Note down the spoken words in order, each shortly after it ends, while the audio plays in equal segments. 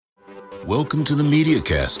Welcome to the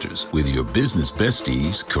MediaCasters with your business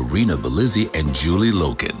besties, Karina Belizzi and Julie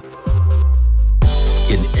Loken.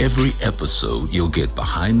 In every episode, you'll get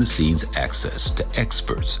behind-the-scenes access to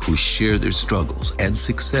experts who share their struggles and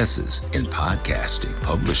successes in podcasting,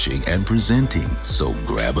 publishing, and presenting. So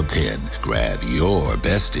grab a pen, grab your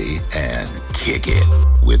bestie, and kick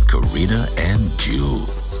it with Karina and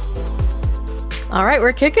Jules. All right,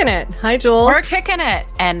 we're kicking it. Hi, Jules. We're kicking it.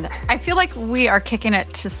 And I feel like we are kicking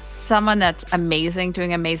it to someone that's amazing,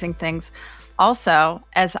 doing amazing things. Also,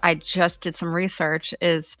 as I just did some research,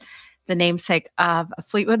 is the namesake of a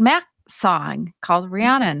Fleetwood Mac song called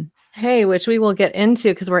Rhiannon. Hey, which we will get into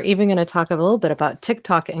because we're even going to talk a little bit about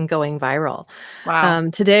TikTok and going viral. Wow.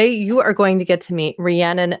 Today, you are going to get to meet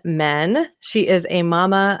Rhiannon Menn. She is a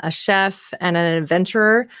mama, a chef, and an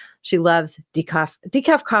adventurer. She loves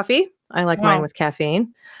decaf coffee. I like mine with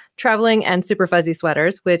caffeine, traveling, and super fuzzy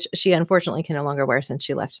sweaters, which she unfortunately can no longer wear since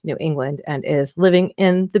she left New England and is living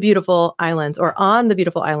in the beautiful islands or on the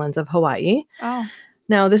beautiful islands of Hawaii. Oh.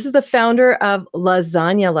 Now, this is the founder of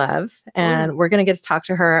Lasagna Love, and we're going to get to talk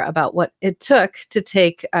to her about what it took to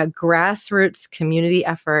take a grassroots community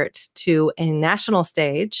effort to a national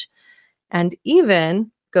stage and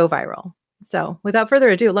even go viral. So without further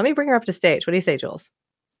ado, let me bring her up to stage. What do you say, Jules?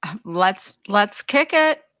 Let's kick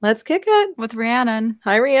it. Let's kick it with Rhiannon.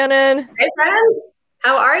 Hi, Rhiannon. Hey, friends.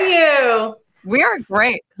 How are you? We are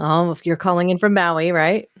great. Oh, you're calling in from Maui,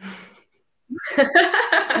 right?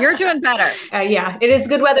 You're doing better. Yeah, it is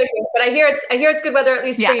good weather here, but I hear it's good weather at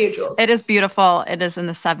least for you, Jules. It is beautiful. It is in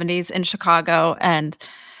the 70s in Chicago. And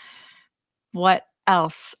what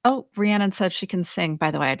else? Oh, Rhiannon said she can sing. By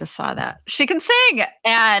the way, I just saw that. She can sing.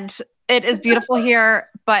 And it is beautiful here.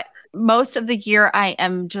 But most of the year, I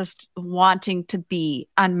am just wanting to be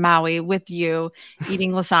on Maui with you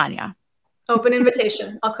eating lasagna. Open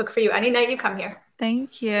invitation. I'll cook for you any night you come here.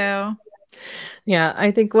 Thank you. Yeah,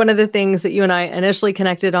 I think one of the things that you and I initially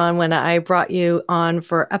connected on when I brought you on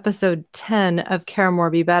for episode 10 of Care More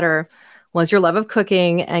Be Better was your love of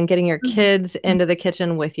cooking and getting your kids into the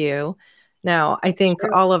kitchen with you. Now, I think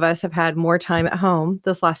all of us have had more time at home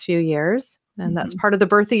this last few years, and that's part of the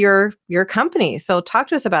birth of your company. So talk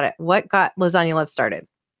to us about it. What got Lasagna Love started?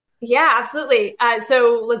 Yeah, absolutely.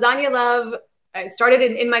 So Lasagna Love, I started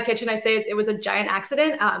in my kitchen. I say it was a giant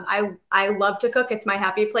accident. I love to cook. It's my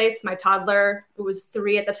happy place. My toddler, who was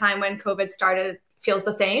 3 at the time when COVID started, feels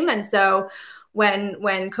the same. And so when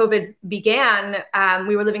COVID began,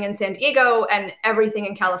 we were living in San Diego and everything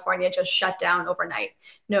in California just shut down overnight.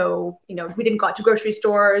 No, we didn't go out to grocery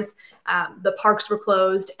stores. The parks were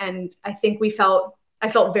closed. And I think I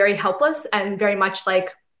felt very helpless and very much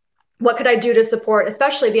like, what could I do to support,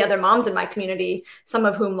 especially the other moms in my community, some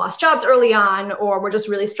of whom lost jobs early on, or were just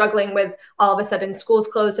really struggling with all of a sudden schools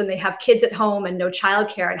closed and they have kids at home and no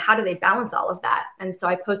childcare, and how do they balance all of that? And so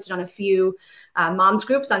I posted on a few moms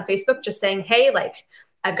groups on Facebook just saying, hey, like,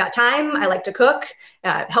 I've got time. I like to cook.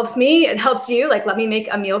 It helps me. It helps you. Like, let me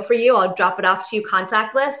make a meal for you. I'll drop it off to you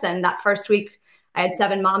contactless. And that first week, I had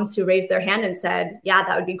 7 moms who raised their hand and said, yeah,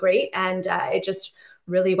 that would be great. And it just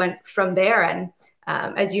really went from there. And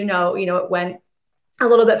as you know, it went a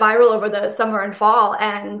little bit viral over the summer and fall.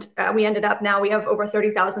 And we ended up now we have over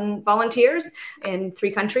 30,000 volunteers in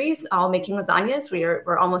 3 countries, all making lasagnas.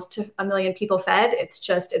 We're almost to 1 million people fed.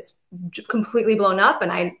 It's completely blown up.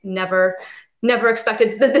 And I never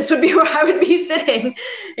expected that this would be where I would be sitting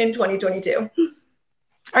in 2022.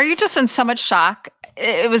 Are you just in so much shock?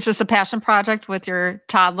 It was just a passion project with your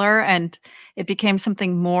toddler and it became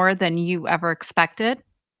something more than you ever expected?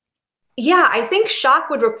 Yeah, I think shock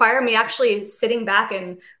would require me actually sitting back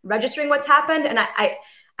and registering what's happened. And I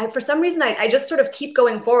for some reason, I just sort of keep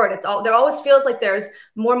going forward. There always feels like there's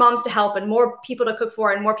more moms to help and more people to cook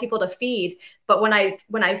for and more people to feed. But when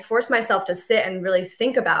I force myself to sit and really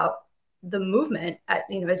think about the movement,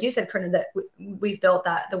 as you said, Karina, that we've built,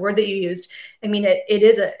 that the word that you used, I mean,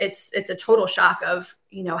 it's a total shock of,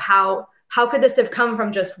 how could this have come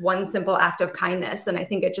from just one simple act of kindness? And I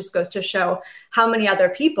think it just goes to show how many other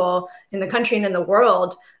people in the country and in the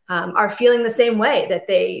world are feeling the same way, that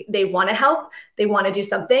they want to help, they want to do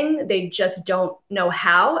something, they just don't know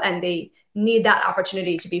how, and they need that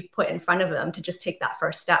opportunity to be put in front of them to just take that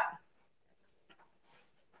first step.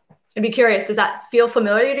 I'd be curious, does that feel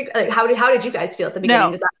familiar? How did you guys feel at the beginning?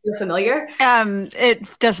 No. Does that feel familiar?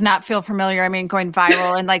 It does not feel familiar. I mean, going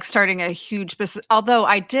viral and like starting a huge business, although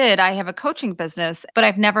I have a coaching business, but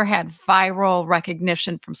I've never had viral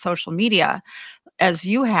recognition from social media as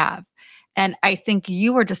you have. And I think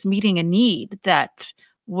you were just meeting a need that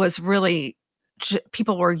was really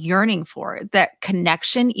people were yearning for, that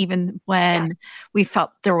connection, even when we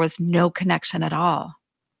felt there was no connection at all.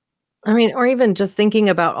 I mean, or even just thinking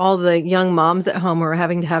about all the young moms at home who are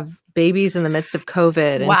having to have babies in the midst of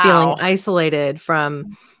COVID and feeling Wow. isolated from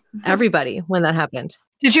everybody when that happened.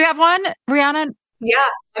 Did you have one, Rhiannon? Yeah,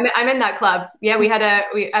 I'm in that club. Yeah,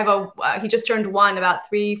 he just turned 1 about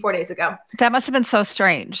 3-4 days ago. That must have been so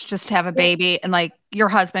strange just to have a baby and like your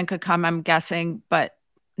husband could come, I'm guessing, but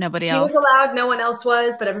nobody He else. was allowed, no one else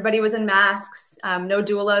was, but everybody was in masks. No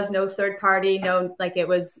doulas, no third party, it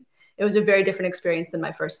was a very different experience than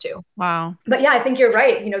my first 2. Wow. But yeah, I think you're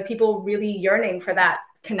right. People really yearning for that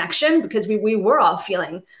connection because we were all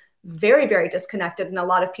feeling very, very disconnected. And a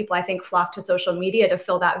lot of people, I think, flock to social media to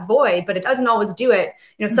fill that void, but it doesn't always do it.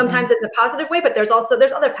 Sometimes it's a positive way, but there's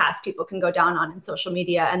other paths people can go down on in social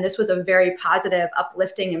media. And this was a very positive,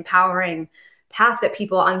 uplifting, empowering path that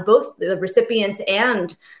people on both the recipients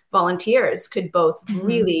and volunteers could both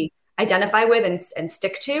really identify with and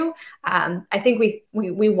stick to. I think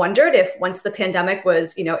we wondered if once the pandemic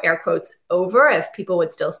was, air quotes, over, if people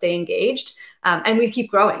would still stay engaged, and we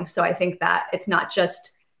keep growing. So I think that it's not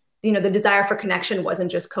just, the desire for connection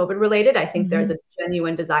wasn't just COVID related. I think there's a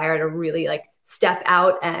genuine desire to really step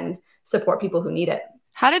out and support people who need it.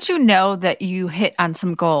 How did you know that you hit on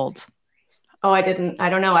some gold? Oh, I didn't.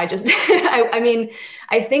 I don't know. I just,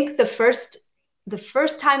 I think the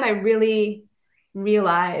first time I really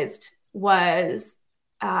realized was,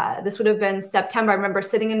 this would have been September. I remember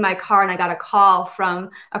sitting in my car and I got a call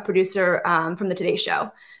from a producer from the Today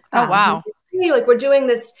Show. Oh, wow. Hey, we're doing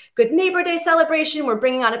this Good Neighbor Day celebration. We're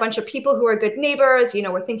bringing on a bunch of people who are good neighbors.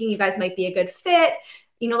 We're thinking you guys might be a good fit.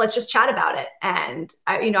 Let's just chat about it. And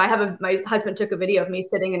my husband took a video of me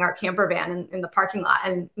sitting in our camper van in the parking lot,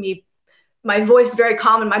 and my voice very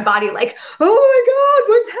calm and my body like, oh my God,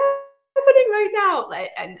 what's happening right now?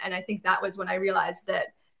 And I think that was when I realized that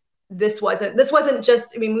this wasn't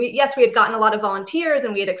just, we had gotten a lot of volunteers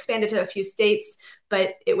and we had expanded to a few states,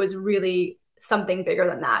 but it was really something bigger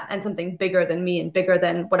than that, and something bigger than me and bigger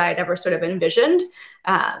than what I had ever sort of envisioned.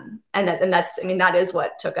 That is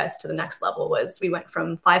what took us to the next level. Was we went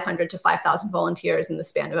from 500 to 5,000 volunteers in the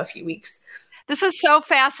span of a few weeks. This is so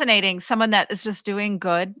fascinating. Someone that is just doing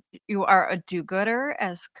good. You are a do-gooder,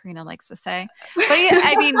 as Karina likes to say. But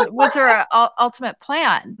was there an ultimate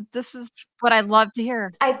plan? This is what I'd love to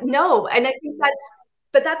hear. I know. And I think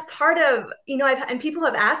that's part of, and people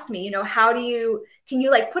have asked me, can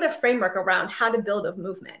you put a framework around how to build a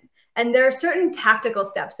movement? And there are certain tactical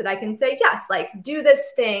steps that I can say, yes, do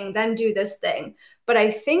this thing, then do this thing. But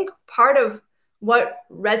I think part of what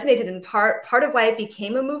resonated in part of why it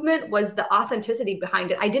became a movement was the authenticity behind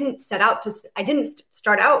it. I didn't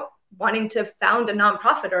start out wanting to found a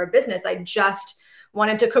nonprofit or a business. I just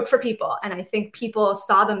wanted to cook for people. And I think people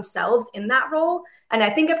saw themselves in that role. And I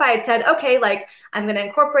think if I had said, okay, I'm going to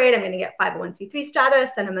incorporate, I'm going to get 501c3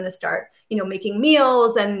 status, and I'm going to start, making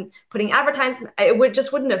meals and putting advertisements, it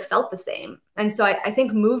wouldn't have felt the same. And so I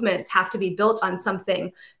think movements have to be built on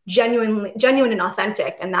something genuine and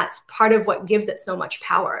authentic. And that's part of what gives it so much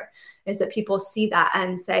power, is that people see that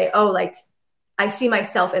and say, oh, I see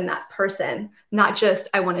myself in that person, not just,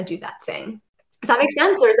 I want to do that thing. Does that make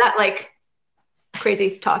sense? Or is that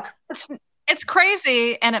crazy talk? It's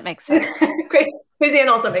crazy and it makes sense. Crazy and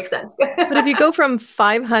also makes sense. But if you go from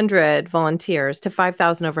 500 volunteers to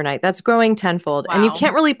 5,000 overnight, that's growing tenfold. Wow. And you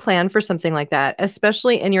can't really plan for something like that,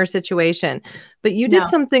 especially in your situation. But you did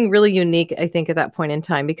something really unique, I think, at that point in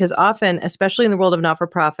time, because often, especially in the world of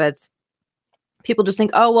not-for-profits, people just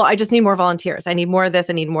think, oh, well, I just need more volunteers. I need more of this.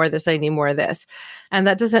 I need more of this. I need more of this. And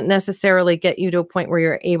that doesn't necessarily get you to a point where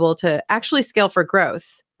you're able to actually scale for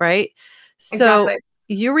growth, right? So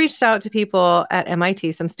you reached out to people at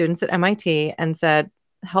MIT, some students at MIT, and said,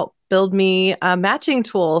 help build me a matching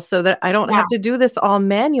tool so that I don't have to do this all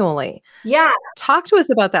manually. Yeah. Talk to us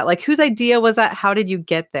about that. Whose idea was that? How did you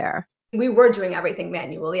get there? We were doing everything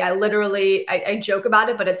manually. I joke about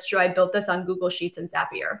it, but it's true. I built this on Google Sheets and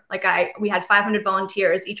Zapier. We had 500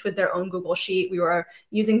 volunteers, each with their own Google Sheet. We were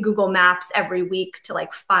using Google Maps every week to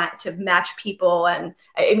to match people. And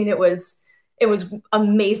it was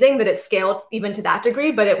amazing that it scaled even to that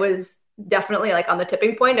degree, but it was definitely on the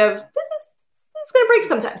tipping point of this is going to break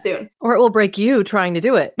sometime soon. Or it will break you trying to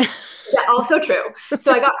do it. Yeah, also true.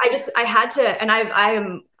 So I had to, and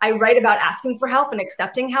I write about asking for help and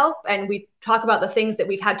accepting help. And we talk about the things that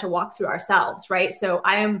we've had to walk through ourselves, right? So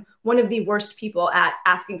I am one of the worst people at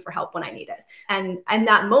asking for help when I need it. And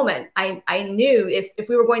that moment, I knew if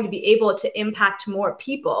we were going to be able to impact more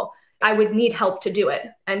people, I would need help to do it.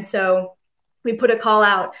 And so we put a call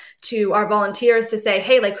out to our volunteers to say,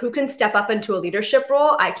 hey, who can step up into a leadership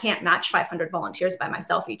role? I can't match 500 volunteers by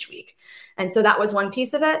myself each week. And so that was one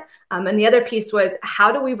piece of it. And the other piece was,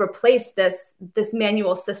 how do we replace this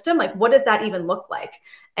manual system? Like, what does that even look like?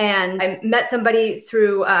 And I met somebody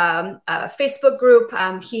through a Facebook group.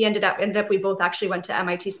 He ended up, we both actually went to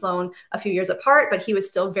MIT Sloan a few years apart, but he was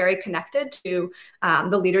still very connected to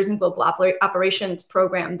the Leaders in Global Operations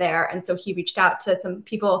program there. And so he reached out to some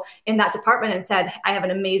people in that department and said, I have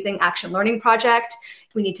an amazing action learning project.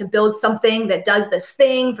 We need to build something that does this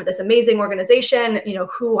thing for this amazing organization.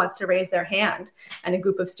 Who wants to raise their hand? And a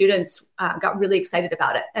group of students got really excited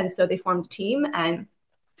about it. And so they formed a team, and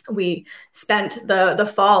we spent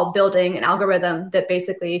the fall building an algorithm that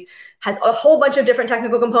basically has a whole bunch of different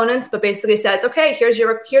technical components, but basically says, okay,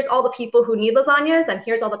 here's all the people who need lasagnas, and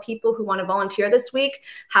here's all the people who want to volunteer this week.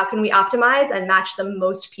 How can we optimize and match the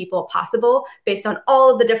most people possible based on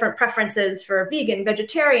all of the different preferences for vegan,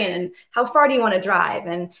 vegetarian, and how far do you want to drive,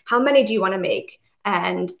 and how many do you want to make?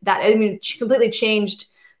 And that, completely changed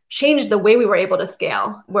the way we were able to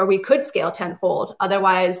scale, where we could scale tenfold.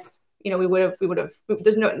 Otherwise, we would have,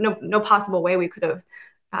 there's no possible way we could have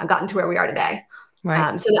gotten to where we are today.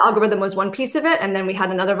 Right. So the algorithm was one piece of it. And then we had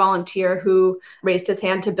another volunteer who raised his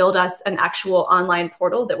hand to build us an actual online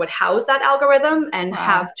portal that would house that algorithm and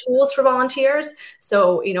have tools for volunteers.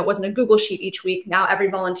 So, it wasn't a Google sheet each week. Now every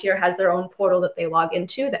volunteer has their own portal that they log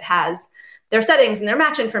into that has their settings and their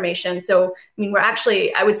match information. So,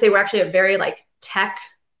 I would say we're actually a very tech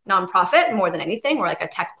nonprofit more than anything. We're like a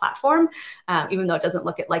tech platform, even though it doesn't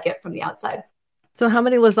look like it from the outside. So how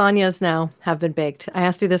many lasagnas now have been baked? I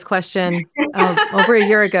asked you this question over a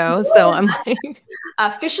year ago. So I'm like...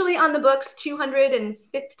 Officially on the books,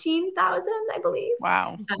 215,000, I believe.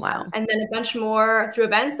 Wow. Wow. And then a bunch more through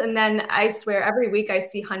events. And then I swear every week I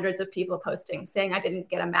see hundreds of people posting saying I didn't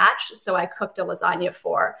get a match, so I cooked a lasagna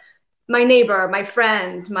for my neighbor, my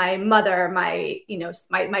friend, my mother,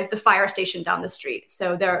 the fire station down the street.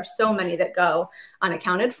 So there are so many that go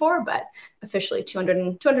unaccounted for, but officially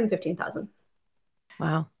 215,000.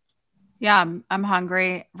 Wow. Yeah, I'm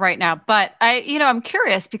hungry right now, but I'm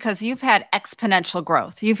curious because you've had exponential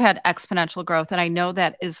growth. And I know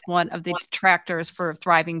that is one of the detractors for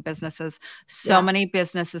thriving businesses. So many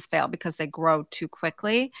businesses fail because they grow too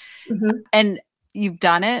quickly. Mm-hmm. And you've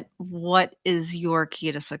done it. What is your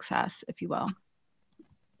key to success, if you will?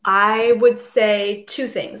 I would say two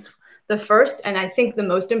things. The first, and I think the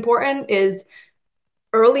most important, is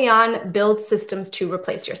early on, build systems to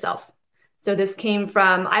replace yourself. So this came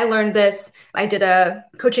from, I learned this. I did a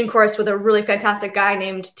coaching course with a really fantastic guy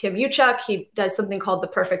named Tim Uchuk. He does something called the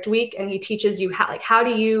Perfect Week, and he teaches you how do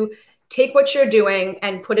you take what you're doing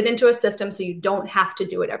and put it into a system so you don't have to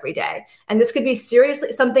do it every day. And this could be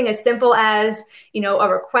seriously something as simple as, a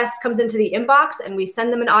request comes into the inbox and we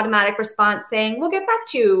send them an automatic response saying, we'll get back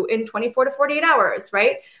to you in 24 to 48 hours,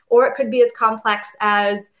 right? Or it could be as complex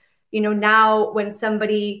as, now when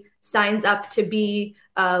somebody signs up to be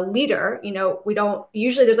a leader, we don't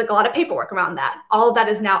usually, there's a lot of paperwork around that. All of that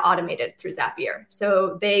is now automated through Zapier.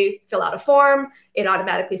 So they fill out a form, it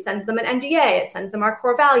automatically sends them an NDA, it sends them our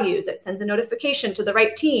core values, it sends a notification to the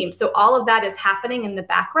right team. So all of that is happening in the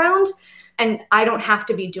background, and I don't have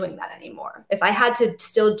to be doing that anymore. If I had to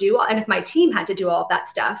still do, and if my team had to do all of that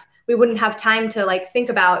stuff, we wouldn't have time to think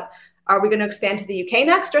about, are we going to expand to the UK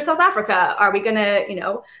next or South Africa? Are we going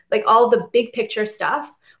to, all the big picture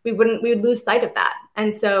stuff, we would lose sight of that.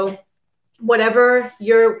 And so whatever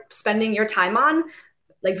you're spending your time on,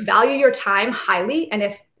 value your time highly. And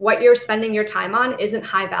if what you're spending your time on isn't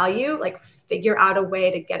high value, figure out a way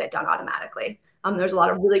to get it done automatically. There's a lot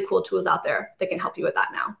of really cool tools out there that can help you with that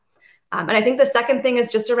now. And I think the second thing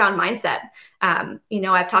is just around mindset.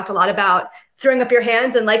 I've talked a lot about throwing up your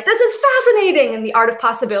hands and this is fascinating and the art of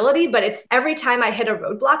possibility, but it's every time I hit a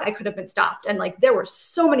roadblock, I could have been stopped. And there were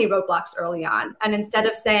so many roadblocks early on. And instead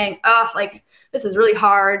of saying, this is really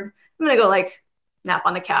hard, I'm going to go nap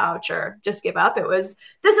on the couch or just give up. It was,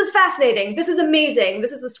 this is fascinating. This is amazing.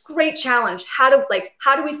 This is this great challenge. How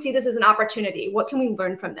do we see this as an opportunity? What can we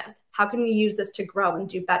learn from this? How can we use this to grow and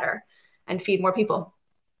do better and feed more people?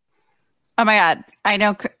 Oh my God. I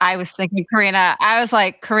know. I was thinking, Karina,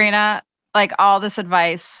 all this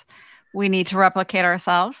advice, we need to replicate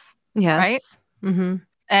ourselves. Yes. Right. Mm-hmm.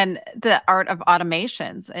 And the art of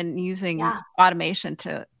automations and using automation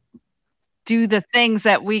to do the things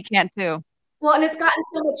that we can't do. Well, and it's gotten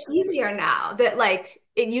so much easier now that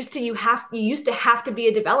it used to, you used to have to be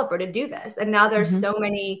a developer to do this. And now there's so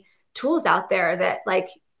many tools out there that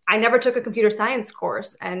I never took a computer science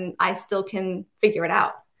course and I still can figure it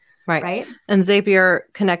out. Right. And Zapier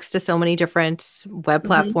connects to so many different web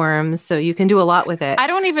platforms. So you can do a lot with it. I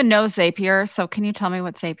don't even know Zapier. So can you tell me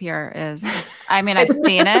what Zapier is? I've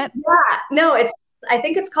seen it. Yeah, no, I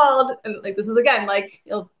think it's called, and like this is again, like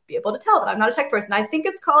you'll be able to tell that I'm not a tech person. I think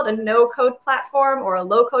it's called a no-code platform or a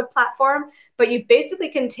low-code platform, but you basically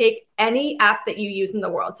can take any app that you use in the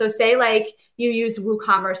world. So say like you use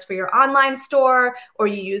WooCommerce for your online store, or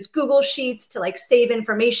you use Google Sheets to like save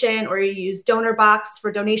information, or you use DonorBox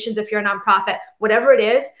for donations if you're a nonprofit, whatever it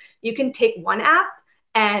is, you can take one app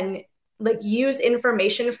and like use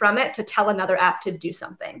information from it to tell another app to do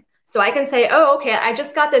something. So I can say, oh, okay, I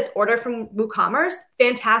just got this order from WooCommerce.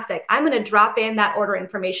 Fantastic. I'm going to drop in that order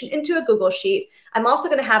information into a Google Sheet. I'm also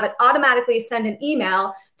going to have it automatically send an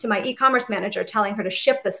email to my e-commerce manager telling her to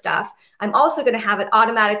ship the stuff. I'm also going to have it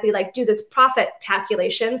automatically like do this profit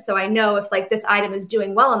calculation. So I know if like this item is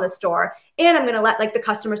doing well in the store, and I'm going to let like the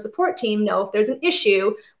customer support team know if there's an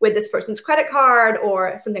issue with this person's credit card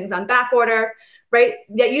or something's on back order. Right?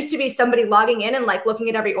 That used to be somebody logging in and like looking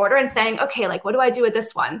at every order and saying, okay, like what do I do with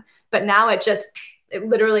this one? But now it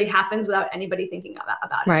literally happens without anybody thinking about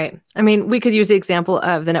it. Right. I mean, we could use the example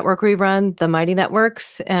of the network we run, the Mighty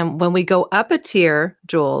Networks. And when we go up a tier,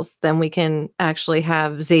 Jules, then we can actually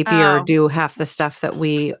have Zapier do half the stuff that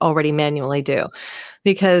we already manually do,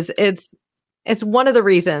 because it's one of the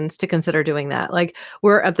reasons to consider doing that. Like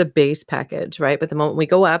we're at the base package, right? But the moment we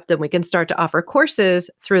go up, then we can start to offer courses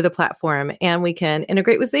through the platform, and we can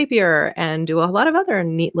integrate with Zapier and do a lot of other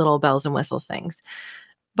neat little bells and whistles things.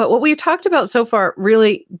 But what we've talked about so far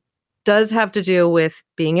really does have to do with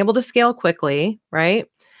being able to scale quickly, right?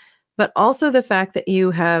 But also the fact that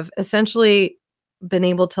you have essentially been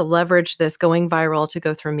able to leverage this going viral to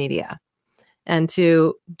go through media and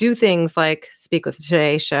to do things like speak with the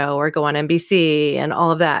Today Show or go on NBC and all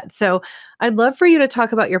of that. So I'd love for you to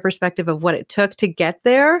talk about your perspective of what it took to get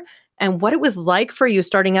there and what it was like for you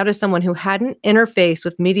starting out as someone who hadn't interfaced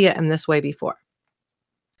with media in this way before.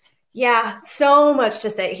 Yeah, so much to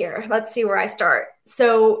say here. Let's see where I start.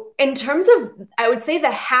 So in terms of, I would say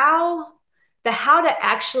the how to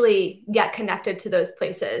actually get connected to those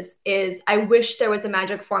places is, I wish there was a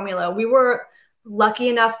magic formula. We were lucky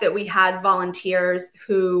enough that we had volunteers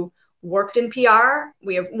who worked in PR.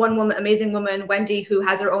 We have one woman, amazing woman, Wendy, who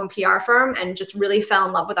has her own PR firm and just really fell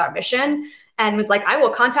in love with our mission and was like, I will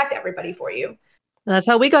contact everybody for you. That's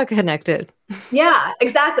how we got connected. Yeah,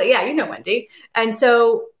 exactly. Yeah, you know Wendy. And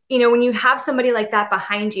so, you know, when you have somebody like that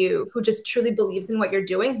behind you who just truly believes in what you're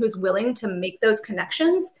doing, who's willing to make those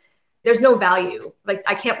connections, there's no value. Like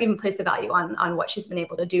I can't even place a value on what she's been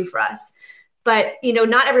able to do for us. But, you know,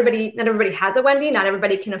 not everybody has a Wendy. Not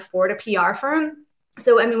everybody can afford a PR firm.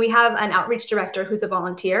 So, I mean, we have an outreach director who's a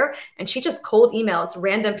volunteer, and she just cold emails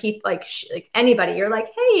random people, like anybody. You're like,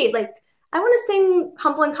 hey, like, I want to sing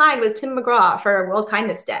Humble and Kind with Tim McGraw for World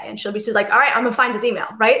Kindness Day. And she's like, all right, I'm gonna find his email,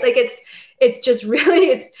 right? Like it's just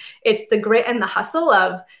really, it's the grit and the hustle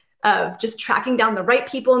of just tracking down the right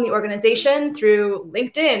people in the organization through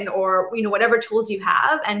LinkedIn or, you know, whatever tools you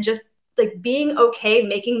have, and just like being okay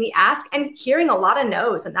making the ask and hearing a lot of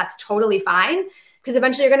no's. And that's totally fine, because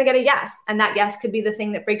eventually you're going to get a yes. And that yes could be the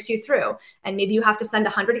thing that breaks you through. And maybe you have to send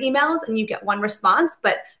 100 emails and you get one response,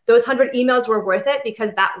 but those 100 emails were worth it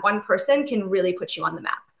because that one person can really put you on the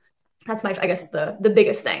map. That's I guess the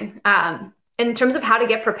biggest thing. In terms of how to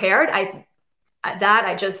get prepared,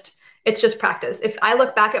 it's just practice. If I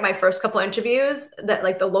look back at my first couple of interviews that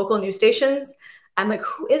like the local news stations, I'm like,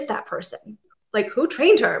 who is that person? Like who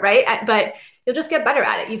trained her, right? But you'll just get better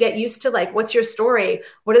at it. You get used to like, what's your story?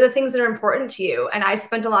 What are the things that are important to you? And I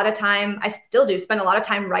spent a lot of time, I still do spend a lot of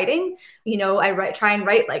time writing. You know, try and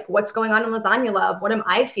write like, what's going on in Lasagna Love? What am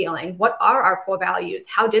I feeling? What are our core values?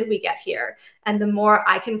 How did we get here? And the more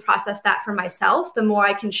I can process that for myself, the more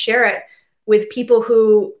I can share it with people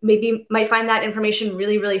who maybe might find that information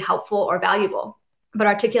really, really helpful or valuable. But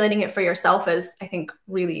articulating it for yourself is, I think,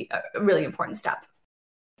 really a really important step.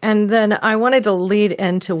 And then I wanted to lead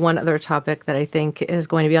into one other topic that I think is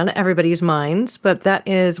going to be on everybody's minds, but that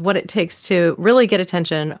is what it takes to really get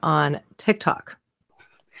attention on TikTok.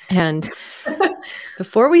 And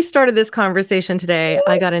before we started this conversation today,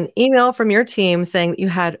 I got an email from your team saying that you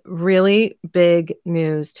had really big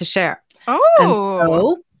news to share. Oh, and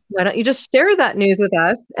so why don't you just share that news with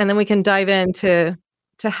us, and then we can dive into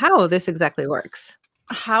how this exactly works.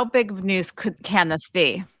 How big of news can this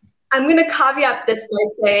be? I'm going to caveat this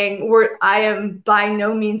by saying I am by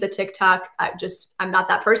no means a TikTok. I'm not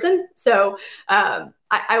that person. So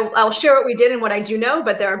I'll share what we did and what I do know,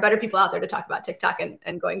 but there are better people out there to talk about TikTok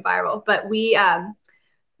and going viral. But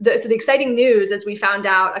so the exciting news is we found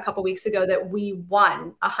out a couple weeks ago that we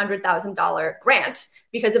won a $100,000 grant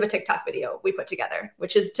because of a TikTok video we put together,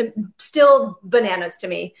 which is still bananas to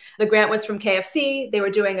me. The grant was from KFC. They were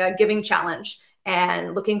doing a giving challenge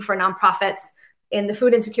and looking for nonprofits in the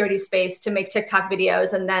food insecurity space to make TikTok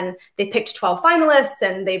videos. And then they picked 12 finalists,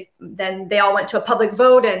 and then they all went to a public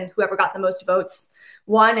vote, and whoever got the most votes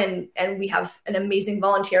won. And we have an amazing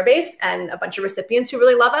volunteer base and a bunch of recipients who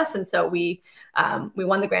really love us. And so we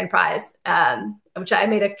won the grand prize, which I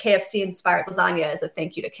made a KFC inspired lasagna as a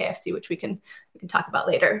thank you to KFC, which we can talk about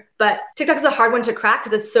later. But TikTok is a hard one to crack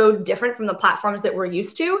because it's so different from the platforms that we're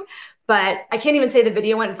used to. But I can't even say the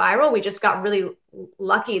video went viral. We just got really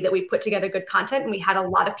lucky that we put together good content, and we had a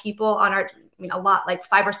lot of people on a lot, like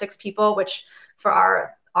 5 or 6 people, which for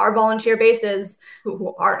our volunteer bases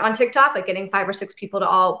who aren't on TikTok, like getting 5 or 6 people to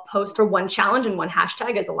all post for one challenge and one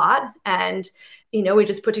hashtag is a lot. And, we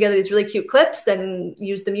just put together these really cute clips and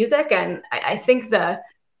use the music. And I think the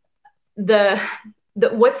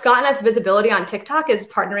what's gotten us visibility on TikTok is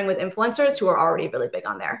partnering with influencers who are already really big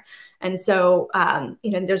on there. And so,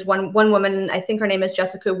 there's one woman, I think her name is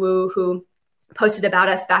Jessica Wu, who posted about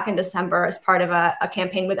us back in December as part of a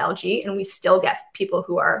campaign with LG. And we still get people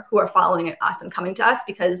who are following us and coming to us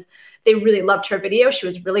because they really loved her video. She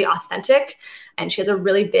was really authentic, and she has a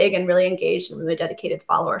really big and really engaged and really dedicated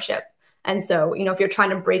followership. And so, if you're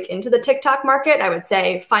trying to break into the TikTok market, I would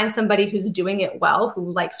say find somebody who's doing it well,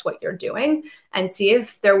 who likes what you're doing, and see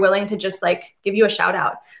if they're willing to just like give you a shout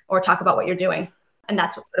out or talk about what you're doing. And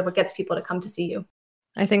that's what gets people to come to see you.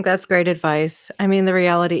 I think that's great advice. I mean, the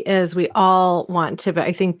reality is we all want to,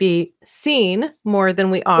 I think, be seen more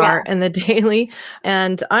than we are in the daily.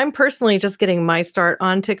 And I'm personally just getting my start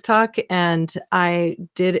on TikTok. And I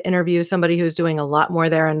did interview somebody who's doing a lot more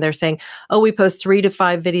there. And they're saying, oh, we post 3 to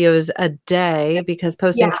 5 videos a day, because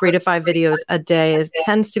posting 3 to 5 videos a day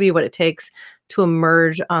tends to be what it takes to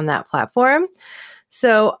emerge on that platform.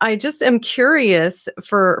 So I just am curious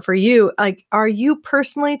for you, like, are you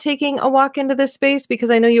personally taking a walk into this space? Because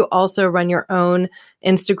I know you also run your own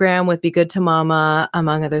Instagram with Be Good to Mama,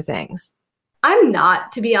 among other things. I'm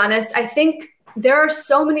not, to be honest. I think there are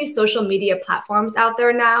so many social media platforms out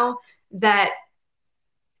there now that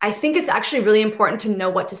I think it's actually really important to know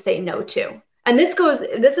what to say no to. And this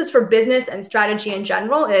is for business and strategy in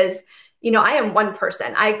general is, I am one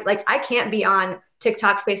person. I can't be on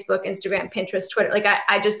TikTok, Facebook, Instagram, Pinterest, Twitter. Like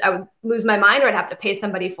I would lose my mind, or I'd have to pay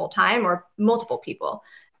somebody full time or multiple people.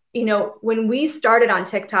 When we started on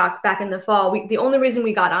TikTok back in the fall, the only reason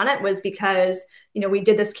we got on it was because, we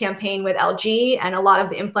did this campaign with LG, and a lot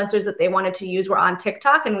of the influencers that they wanted to use were on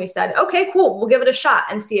TikTok. And we said, okay, cool, we'll give it a shot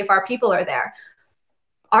and see if our people are there.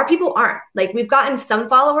 Our people aren't. Like, we've gotten some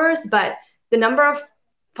followers, but the number of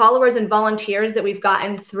followers and volunteers that we've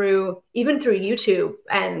gotten through YouTube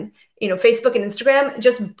and Facebook and Instagram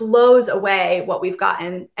just blows away what we've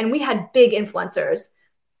gotten. And we had big influencers,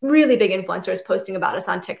 really big influencers posting about us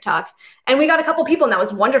on TikTok. And we got a couple people, and that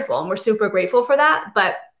was wonderful. And we're super grateful for that.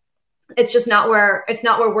 But it's just not where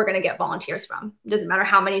we're going to get volunteers from. It doesn't matter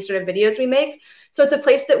how many sort of videos we make. So it's a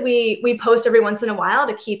place that we post every once in a while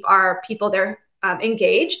to keep our people there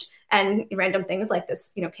engaged, and random things like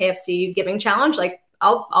this, KFC giving challenge. Like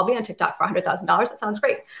I'll be on TikTok for $100,000. That sounds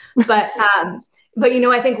great. But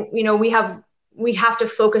I think, we have to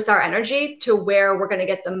focus our energy to where we're going to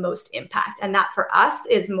get the most impact. And that for us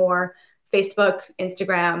is more Facebook,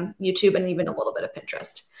 Instagram, YouTube, and even a little bit of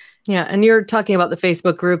Pinterest. Yeah. And you're talking about the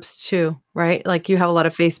Facebook groups too, right? Like you have a lot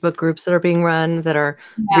of Facebook groups that are being run that are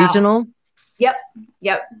regional. Yep.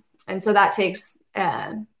 And so that takes,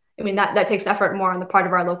 that takes effort more on the part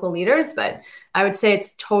of our local leaders, but I would say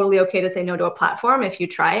it's totally okay to say no to a platform if you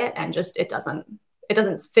try it and just, it doesn't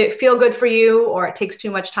feel good for you, or it takes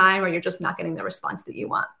too much time, or you're just not getting the response that you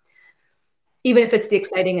want. Even if it's the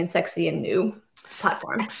exciting and sexy and new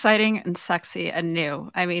platform. Exciting and sexy and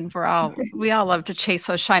new. I mean, we all love to chase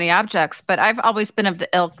those shiny objects, but I've always been of the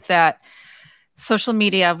ilk that social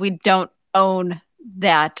media, we don't own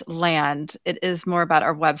that land. It is more about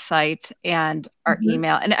our website and our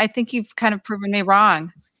email. And I think you've kind of proven me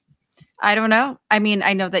wrong. I don't know. I mean,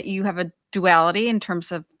 I know that you have a duality in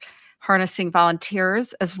terms of harnessing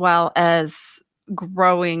volunteers as well as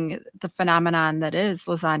growing the phenomenon that is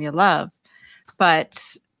Lasagna Love.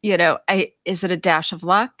 But, is it a dash of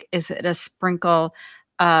luck? Is it a sprinkle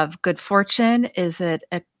of good fortune? Is it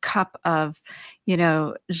a cup of, je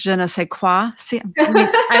ne sais quoi? See,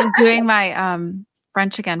 I'm doing my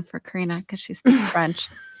French again for Karina because she speaks French.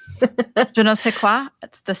 Je ne sais quoi?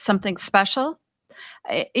 It's the something special.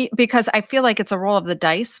 Because I feel like it's a roll of the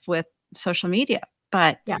dice with social media.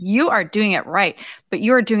 But you are doing it right. But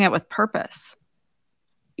you are doing it with purpose.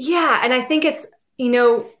 Yeah. And I think it's,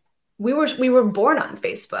 we were born on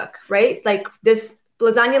Facebook, right? Like this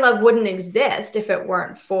Lasagna Love wouldn't exist if it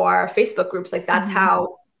weren't for Facebook groups. Like that's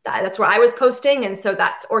that's where I was posting. And so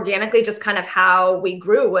that's organically just kind of how we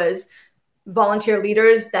grew, was volunteer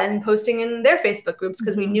leaders then posting in their Facebook groups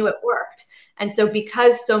because we knew it worked. And so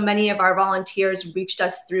because so many of our volunteers reached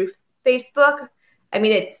us through Facebook, I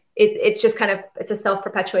mean, it's just kind of, it's a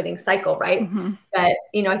self-perpetuating cycle, right? That,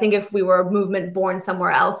 I think if we were a movement born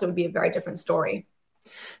somewhere else, it would be a very different story.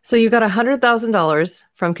 So you got $100,000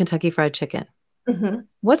 from Kentucky Fried Chicken.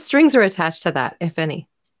 What strings are attached to that, if any?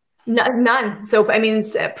 None. So, I mean,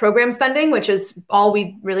 it's program spending, which is all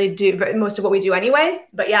we really do, most of what we do anyway.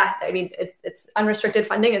 But yeah, I mean, it's unrestricted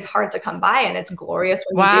funding is hard to come by, and it's glorious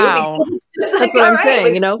when you do. That's what I'm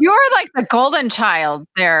saying, You're like the golden child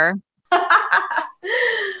there. It's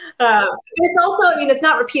also, I mean, it's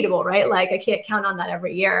not repeatable, right? Like I can't count on that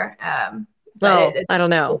every year. Well, I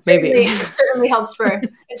don't know. Maybe it certainly helps for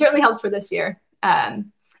this year.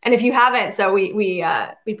 And if you haven't, so we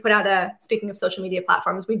put out speaking of social media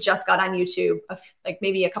platforms, we just got on YouTube like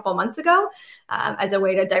maybe a couple months ago as a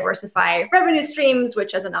way to diversify revenue streams,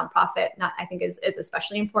 which as a nonprofit, I think is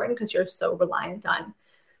especially important because you're so reliant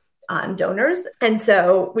on donors. And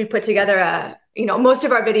so we put together most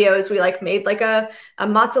of our videos, we made a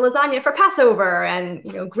matzo lasagna for Passover and,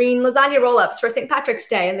 green lasagna roll-ups for St. Patrick's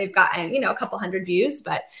Day. And they've gotten, a couple hundred views,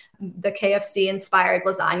 but the KFC inspired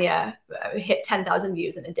lasagna hit 10,000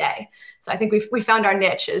 views in a day. So I think we found our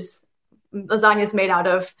niche is lasagnas made out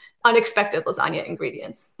of unexpected lasagna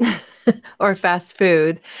ingredients. Or fast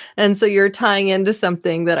food. And so you're tying into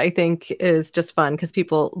something that I think is just fun because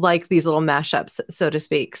people like these little mashups, so to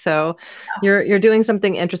speak. So you're doing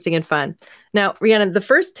something interesting and fun. Now, Rhiannon, the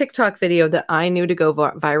first TikTok video that I knew to go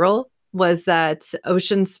viral was that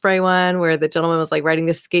ocean spray one where the gentleman was riding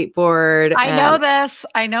the skateboard.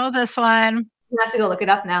 I know this one. You have to go look it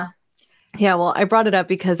up now. Yeah, well, I brought it up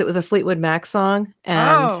because it was a Fleetwood Mac song,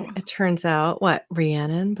 and it turns out,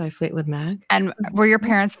 Rhiannon by Fleetwood Mac. And were your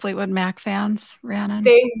parents Fleetwood Mac fans, Rhiannon?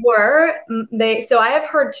 They were. So I have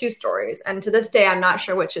heard two stories, and to this day, I'm not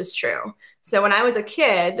sure which is true. So when I was a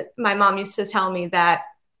kid, my mom used to tell me that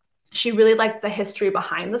she really liked the history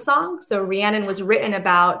behind the song. So Rhiannon was written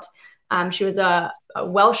about. She was a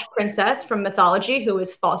Welsh princess from mythology who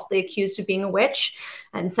was falsely accused of being a witch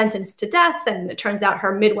and sentenced to death. And it turns out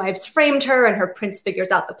her midwives framed her, and her prince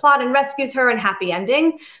figures out the plot and rescues her, and happy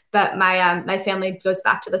ending. But my family goes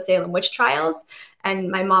back to the Salem witch trials,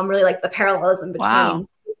 and my mom really liked the parallelism between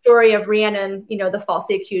the story of Rhiannon, the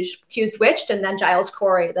falsely accused witch, and then Giles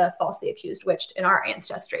Corey, the falsely accused witch in our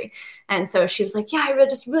ancestry. And so she was like, yeah, I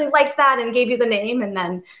just really liked that, and gave you the name. And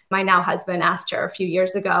then my now husband asked her a few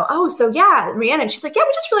years ago, oh, so yeah, Rhiannon. She's like, yeah,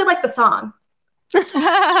 we just really like the song. The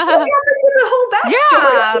whole backstory.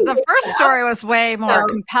 Yeah, the first story was way more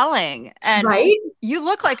compelling. And you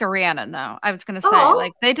look like a Rhiannon, though. I was going to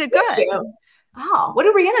say, they did good. Oh, what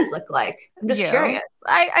do Rhiannons look like? I'm just curious.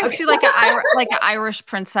 I see like an Irish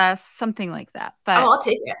princess, something like that. But I'll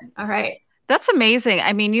take it. All right. That's amazing.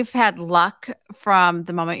 I mean, you've had luck from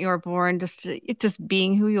the moment you were born, just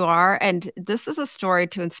being who you are. And this is a story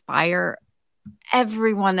to inspire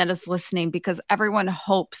everyone that is listening, because everyone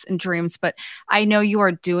hopes and dreams. But I know you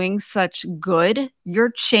are doing such good.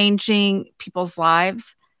 You're changing people's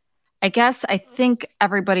lives. I think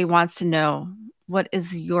everybody wants to know, what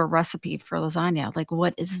is your recipe for lasagna?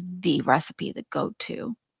 What is the recipe, the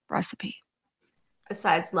go-to recipe?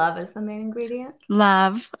 Besides love as the main ingredient?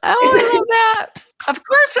 Love. Oh, I love that. Of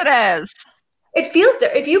course it is. It feels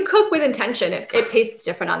different. If you cook with intention, it tastes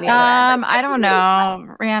different on the other end. I don't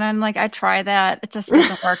know, Rhiannon. I try that. It just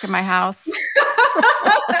doesn't work in my house.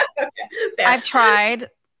 Okay, I've tried.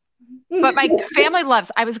 But my family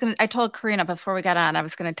loves, I told Karina before we got on, I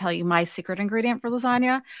was going to tell you my secret ingredient for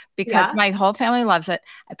lasagna, because my whole family loves it.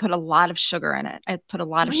 I put a lot of sugar in it. I put a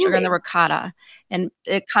lot of sugar in the ricotta, and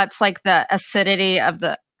it cuts the acidity of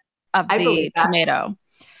the tomato.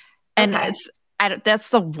 And that's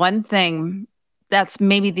the one thing, that's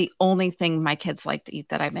maybe the only thing my kids like to eat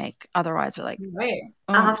that I make. Otherwise they're like,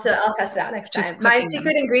 I'll test it out next time. My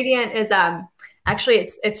secret ingredient is, actually,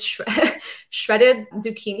 it's shredded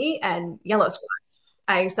zucchini and yellow squash.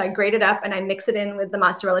 So I grate it up and I mix it in with the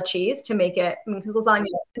mozzarella cheese to make it, because lasagna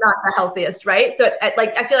is not the healthiest, right? So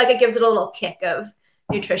I feel like it gives it a little kick of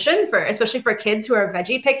nutrition especially for kids who are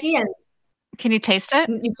veggie picky. And can you taste it?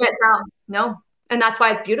 You can't tell, no. And that's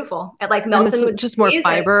why it's beautiful. It melts in with just more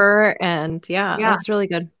fiber, and that's really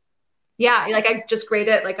good. Yeah, I just grate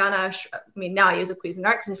it on now I use a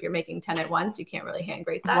Cuisinart, because if you're making 10 at once, you can't really hand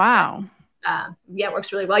grate that. Wow. it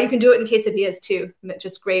works really well. You can do it in quesadillas too.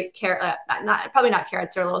 Just great carrot, probably not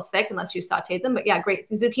carrots. They're a little thick unless you sauteed them, but yeah, great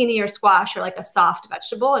zucchini or squash or like a soft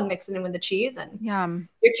vegetable and mix it in with the cheese. And Yum.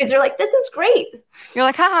 Your kids are like, this is great. You're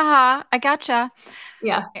like, ha ha ha, I gotcha.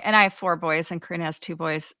 Yeah. And I have 4 boys and Karina has 2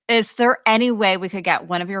 boys. Is there any way we could get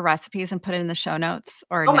one of your recipes and put it in the show notes?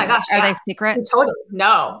 Or oh my gosh, are they secret? Totally.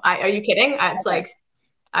 No. Are you kidding? It's like,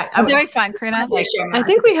 I'm doing fun, Karina. I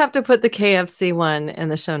think we have to put the KFC one in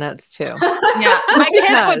the show notes too. Yeah, my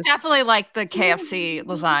kids would definitely like the KFC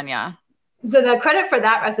lasagna. So the credit for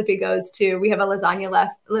that recipe goes to, we have a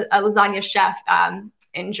lasagna chef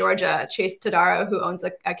in Georgia, Chase Tadaro, who owns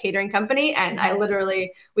a catering company. And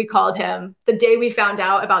we called him the day we found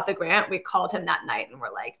out about the grant. We called him that night and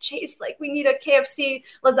we're like, Chase, like we need a KFC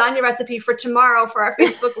lasagna recipe for tomorrow for our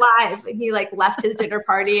Facebook Live. And he like left his dinner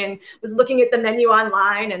party and was looking at the menu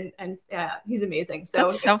online and he's amazing. So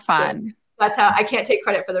that's so fun. So that's how I can't take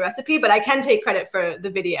credit for the recipe, but I can take credit for the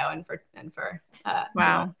video and for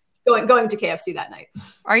wow. Going to KFC that night.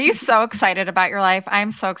 Are you so excited about your life?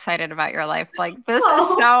 I'm so excited about your life. Like this is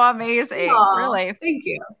so amazing. Really. Thank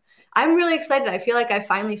you. I'm really excited. I feel like I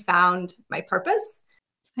finally found my purpose.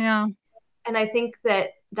 Yeah. And I think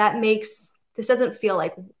that makes this doesn't feel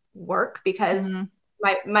like work because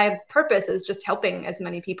my purpose is just helping as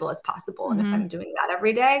many people as possible. And if I'm doing that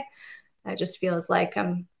every day, it just feels like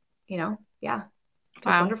feels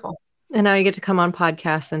wonderful. And now you get to come on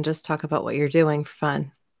podcasts and just talk about what you're doing for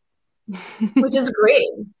fun. Which is great.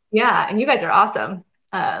 Yeah. And you guys are awesome.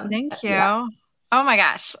 Thank you. Yeah. Oh my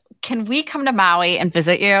gosh. Can we come to Maui and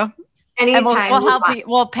visit you? Anytime. We'll help you.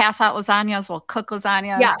 We'll pass out lasagnas. We'll cook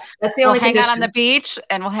lasagnas. Yeah. That's the only We'll hang out on the beach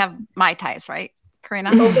and we'll have Mai Tais, right, Karina?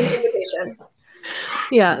 Open invitation.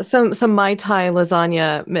 Yeah. Some Mai Tai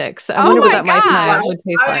lasagna mix. I wonder what that Mai Tai would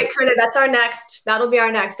taste like. All right, Karina, that'll be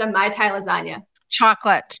our next, a Mai Tai lasagna.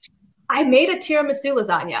 Chocolate. I made a tiramisu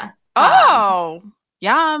lasagna. Oh,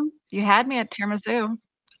 yum. You had me at tiramisu.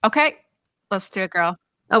 Okay, let's do it, girl.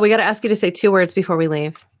 Oh, we got to ask you to say 2 words before we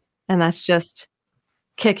leave. And that's just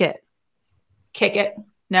kick it. Kick it.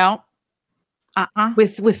 No.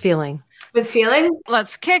 With feeling. With feeling?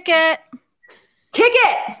 Let's kick it. Kick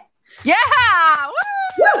it. Yeah.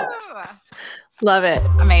 Woo! Love it.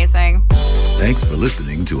 Amazing. Thanks for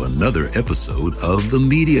listening to another episode of The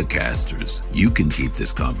Media Casters. You can keep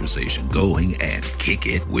this conversation going and kick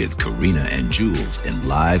it with Karina and Jules in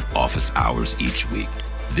live office hours each week.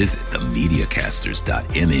 Visit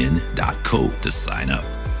themediacasters.mn.co to sign up.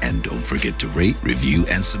 And don't forget to rate, review,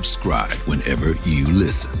 and subscribe whenever you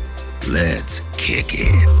listen. Let's kick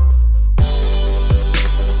it.